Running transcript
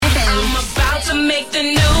make the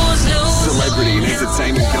news. Celebrity and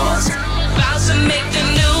entertainment goss. About to make the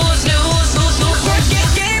news.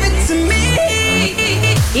 Give it to me.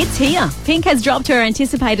 It's here. Pink has dropped her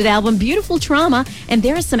anticipated album, Beautiful Trauma, and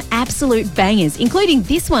there are some absolute bangers, including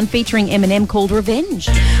this one featuring Eminem called Revenge.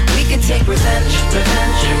 We could take revenge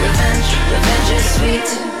is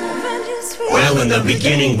sweet. Well, in the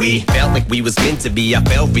beginning, we felt like we was meant to be. I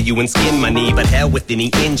fell for you and skinned my knee, but hell with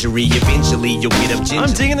any injury, eventually you'll get up ginger.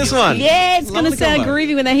 I'm digging this one. Yeah, it's going to Lovely sound combo.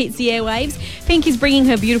 groovy when that hits the airwaves. Pink is bringing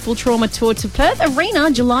her Beautiful Trauma tour to Perth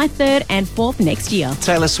Arena July 3rd and 4th next year.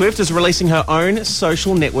 Taylor Swift is releasing her own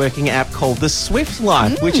social networking app called The Swift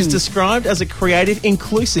Life, which is described as a creative,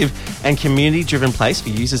 inclusive and community-driven place for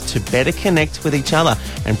users to better connect with each other,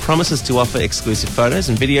 and promises to offer exclusive photos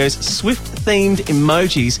and videos, Swift-themed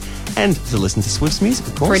emojis, and to listen to Swift's music,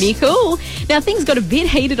 of course. Pretty cool. Now, things got a bit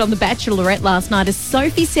heated on The Bachelorette last night as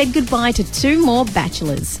Sophie said goodbye to 2 more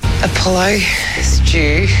bachelors. Apollo,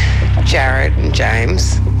 Stu, Jared and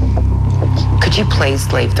James, could you please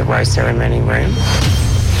leave the rose ceremony room?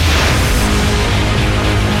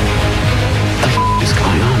 What is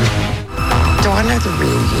going on? Do I know the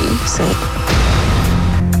real you, see?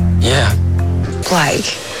 Yeah. Blake,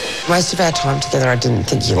 most of our time together I didn't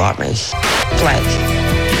think you liked me. Blake,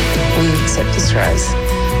 will you accept this rose?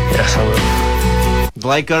 Yes, I will.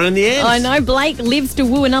 Blake got it in the end. I know Blake lives to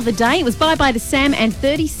woo another day. It was bye-bye to Sam, and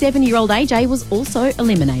 37-year-old AJ was also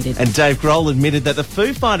eliminated. And Dave Grohl admitted that the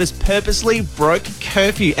Foo Fighters purposely broke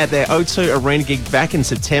curfew at their O2 Arena gig back in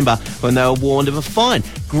September when they were warned of a fine.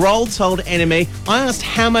 Grohl told NME, I asked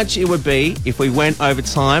how much it would be if we went over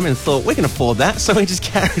time and thought we can afford that, so we just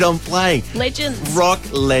carried on playing. Legends. Rock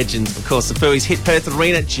legends. Of course, the Fooies hit Perth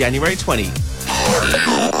Arena January 20.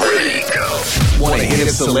 Want to hit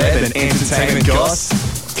a celeb and entertainment goss?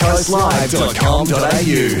 Coastlive.com.au.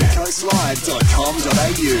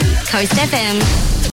 Coastlive.com.au. Coast FM.